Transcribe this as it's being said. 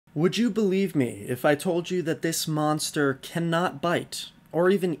Would you believe me if I told you that this monster cannot bite, or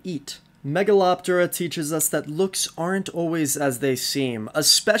even eat? Megaloptera teaches us that looks aren't always as they seem,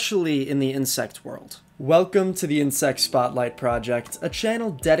 especially in the insect world. Welcome to the Insect Spotlight Project, a channel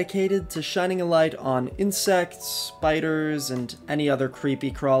dedicated to shining a light on insects, spiders, and any other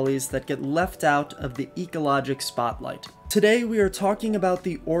creepy crawlies that get left out of the ecologic spotlight. Today we are talking about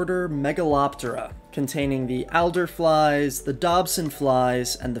the order Megaloptera, containing the Alder flies, the Dobson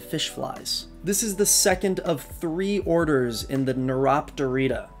flies, and the Fishflies. This is the second of 3 orders in the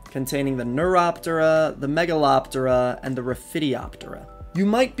Neuropterida, containing the Neuroptera, the Megaloptera, and the Ruthless. You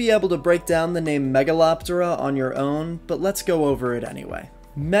might be able to break down the name Megaloptera on your own, but let's go over it anyway.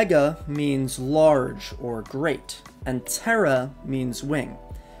 Mega means large or great, and ptera means wing.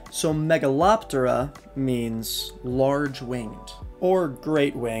 So Megaloptera means large-winged, or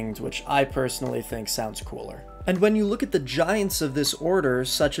great-winged, which I personally think sounds cooler. And when you look at the giants of this order,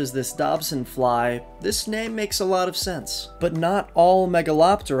 such as this Dobson fly, this name makes a lot of sense. But not all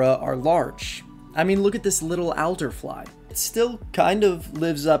Megaloptera are large. I mean, look at this little Alder fly. It still kind of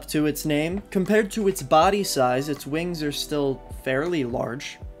lives up to its name. Compared to its body size, its wings are still fairly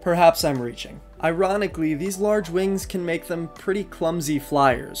large. Perhaps I'm reaching. Ironically, these large wings can make them pretty clumsy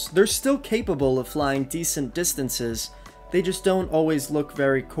flyers. They're still capable of flying decent distances, they just don't always look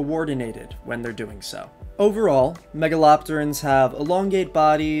very coordinated when they're doing so. Overall, Megalopterans have elongate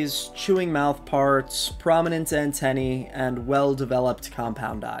bodies, chewing mouth parts, prominent antennae, and well-developed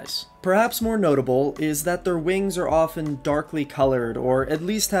compound eyes. Perhaps more notable is that their wings are often darkly colored, or at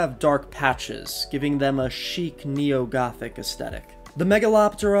least have dark patches, giving them a chic neo-Gothic aesthetic. The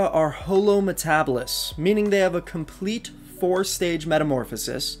Megaloptera are holometabolous, meaning they have a complete 4-stage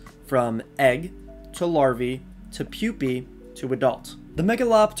metamorphosis from egg to larvae to pupae to adult. The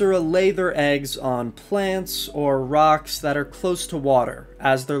Megaloptera lay their eggs on plants or rocks that are close to water,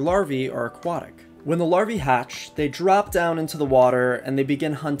 as their larvae are aquatic. When the larvae hatch, they drop down into the water and they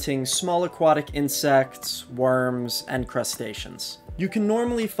begin hunting small aquatic insects, worms, and crustaceans. You can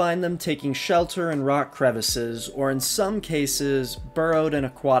normally find them taking shelter in rock crevices, or in some cases, burrowed in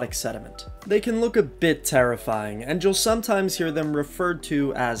aquatic sediment. They can look a bit terrifying, and you'll sometimes hear them referred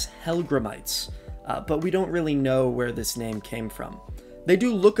to as hellgrammites, but we don't really know where this name came from. They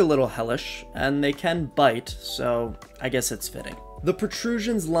do look a little hellish, and they can bite, so I guess it's fitting. The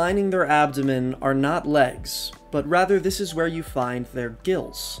protrusions lining their abdomen are not legs, but rather this is where you find their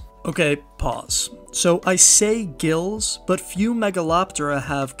gills. Okay, pause. So I say gills, but few Megaloptera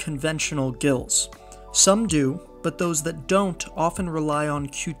have conventional gills. Some do, but those that don't often rely on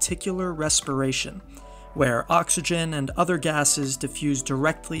cuticular respiration, where oxygen and other gases diffuse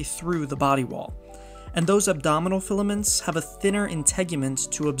directly through the body wall. And those abdominal filaments have a thinner integument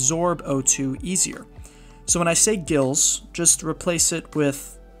to absorb O2 easier. So when I say gills, just replace it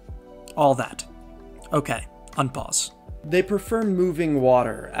with all that. Okay, unpause. They prefer moving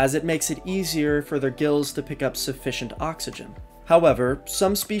water, as it makes it easier for their gills to pick up sufficient oxygen. However,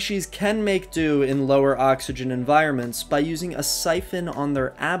 some species can make do in lower oxygen environments by using a siphon on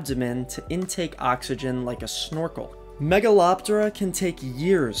their abdomen to intake oxygen like a snorkel. Megaloptera can take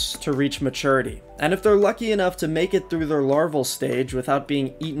years to reach maturity, and if they're lucky enough to make it through their larval stage without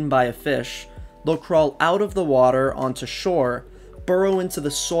being eaten by a fish, they'll crawl out of the water onto shore, burrow into the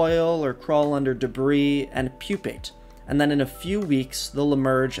soil or crawl under debris, and pupate. And then in a few weeks, they'll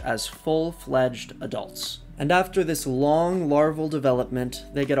emerge as full-fledged adults. And after this long larval development,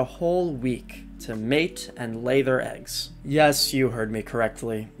 they get a whole week to mate and lay their eggs. Yes, you heard me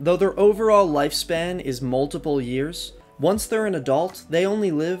correctly. Though their overall lifespan is multiple years, once they're an adult, they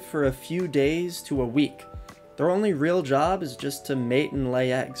only live for a few days to a week. Their only real job is just to mate and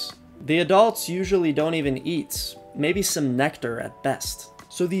lay eggs. The adults usually don't even eat, maybe some nectar at best.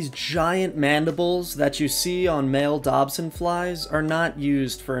 So these giant mandibles that you see on male Dobson flies are not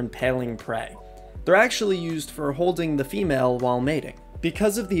used for impaling prey. They're actually used for holding the female while mating.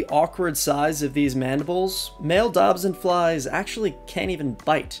 Because of the awkward size of these mandibles, male Dobson flies actually can't even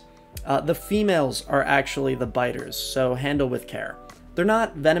bite. The females are actually the biters, so handle with care. They're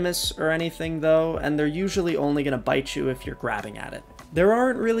not venomous or anything though, and they're usually only going to bite you if you're grabbing at it. There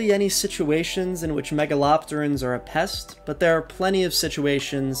aren't really any situations in which Megalopterans are a pest, but there are plenty of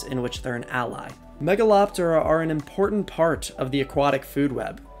situations in which they're an ally. Megaloptera are an important part of the aquatic food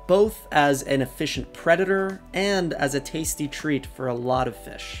web, both as an efficient predator and as a tasty treat for a lot of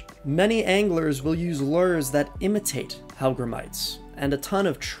fish. Many anglers will use lures that imitate hellgrammites, and a ton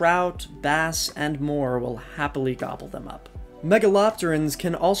of trout, bass, and more will happily gobble them up. Megalopterans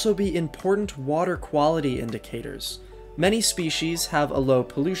can also be important water quality indicators. Many species have a low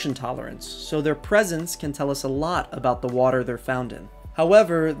pollution tolerance, so their presence can tell us a lot about the water they're found in.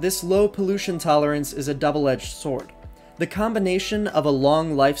 However, this low pollution tolerance is a double-edged sword. The combination of a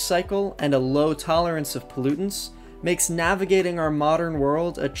long life cycle and a low tolerance of pollutants makes navigating our modern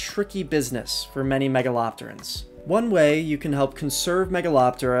world a tricky business for many megalopterans. One way you can help conserve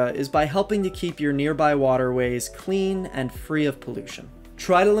Megaloptera is by helping to keep your nearby waterways clean and free of pollution.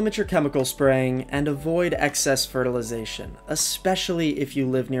 Try to limit your chemical spraying and avoid excess fertilization, especially if you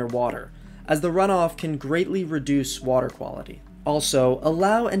live near water, as the runoff can greatly reduce water quality. Also,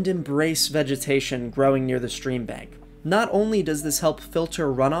 allow and embrace vegetation growing near the stream bank. Not only does this help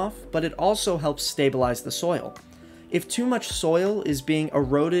filter runoff, but it also helps stabilize the soil. If too much soil is being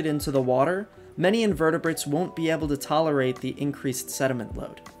eroded into the water, many invertebrates won't be able to tolerate the increased sediment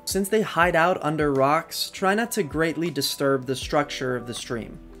load. Since they hide out under rocks, try not to greatly disturb the structure of the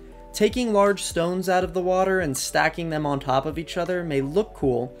stream. Taking large stones out of the water and stacking them on top of each other may look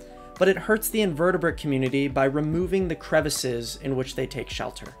cool, but it hurts the invertebrate community by removing the crevices in which they take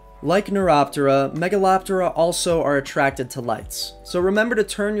shelter. Like Neuroptera, Megaloptera also are attracted to lights, so remember to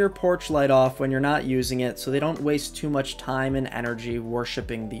turn your porch light off when you're not using it so they don't waste too much time and energy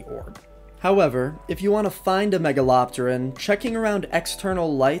worshipping the orb. However, if you want to find a Megalopteran, checking around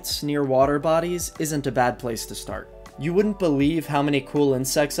external lights near water bodies isn't a bad place to start. You wouldn't believe how many cool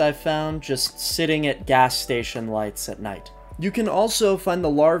insects I've found just sitting at gas station lights at night. You can also find the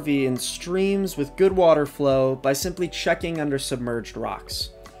larvae in streams with good water flow by simply checking under submerged rocks.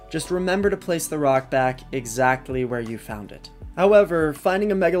 Just remember to place the rock back exactly where you found it. However,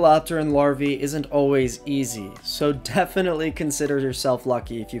 finding a Megalopteran larvae isn't always easy, so definitely consider yourself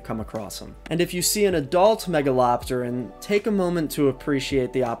lucky if you come across them. And if you see an adult Megalopteran, take a moment to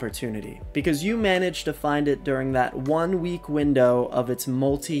appreciate the opportunity, because you managed to find it during that 1 week window of its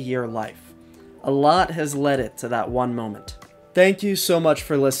multi-year life. A lot has led it to that one moment. Thank you so much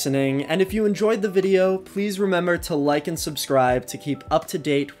for listening, and if you enjoyed the video, please remember to like and subscribe to keep up to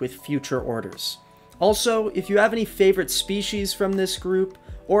date with future orders. Also, if you have any favorite species from this group,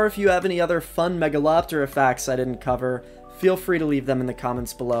 or if you have any other fun Megaloptera facts I didn't cover, feel free to leave them in the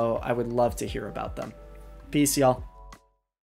comments below. I would love to hear about them. Peace, y'all.